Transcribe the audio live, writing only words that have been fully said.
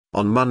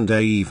On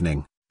Monday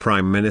evening,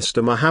 Prime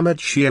Minister Mohammed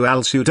Shia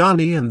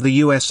al-Sudani and the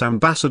U.S.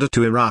 Ambassador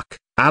to Iraq,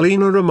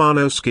 Alina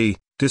Romanowski,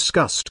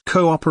 discussed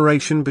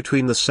cooperation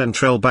between the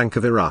Central Bank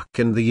of Iraq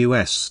and the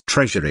U.S.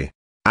 Treasury.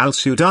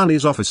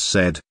 Al-Sudani's office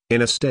said,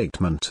 in a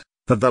statement,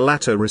 that the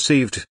latter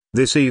received,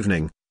 this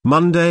evening,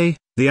 Monday,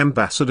 the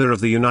Ambassador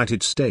of the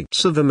United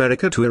States of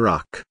America to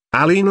Iraq,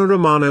 Alina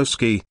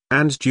Romanowski,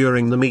 and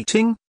during the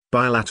meeting,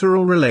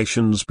 bilateral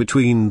relations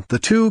between the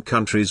two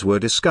countries were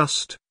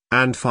discussed,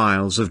 and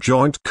files of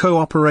joint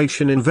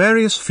cooperation in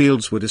various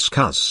fields were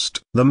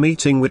discussed. The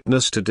meeting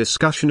witnessed a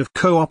discussion of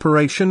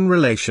cooperation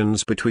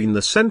relations between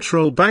the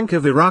Central Bank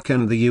of Iraq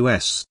and the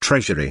U.S.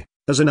 Treasury,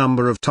 as a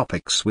number of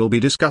topics will be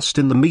discussed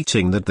in the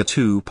meeting that the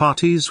two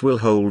parties will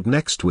hold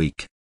next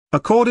week.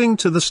 According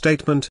to the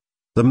statement,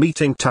 the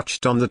meeting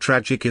touched on the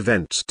tragic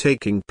events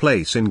taking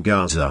place in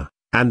Gaza,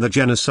 and the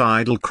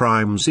genocidal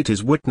crimes it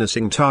is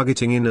witnessing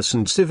targeting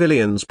innocent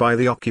civilians by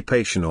the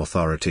occupation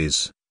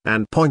authorities,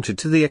 and pointed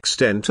to the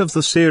extent of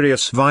the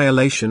serious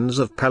violations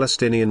of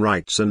Palestinian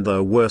rights and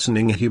the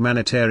worsening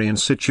humanitarian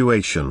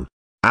situation.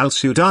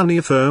 Al-Sudani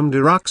affirmed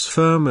Iraq's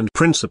firm and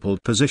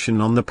principled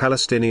position on the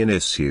Palestinian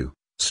issue,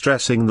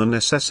 stressing the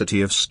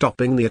necessity of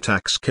stopping the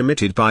attacks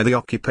committed by the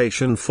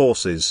occupation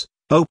forces,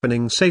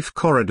 opening safe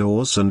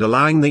corridors and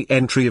allowing the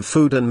entry of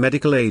food and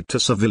medical aid to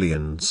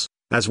civilians,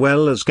 as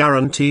well as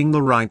guaranteeing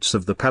the rights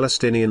of the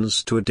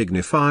Palestinians to a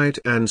dignified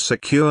and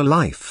secure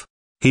life.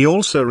 He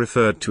also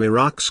referred to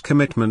Iraq's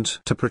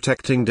commitment to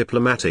protecting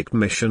diplomatic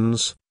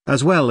missions,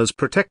 as well as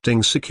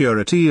protecting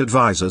security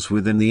advisors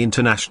within the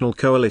international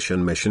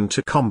coalition mission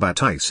to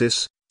combat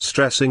ISIS,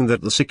 stressing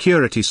that the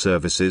security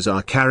services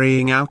are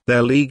carrying out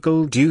their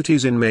legal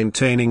duties in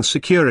maintaining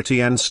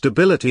security and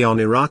stability on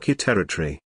Iraqi territory.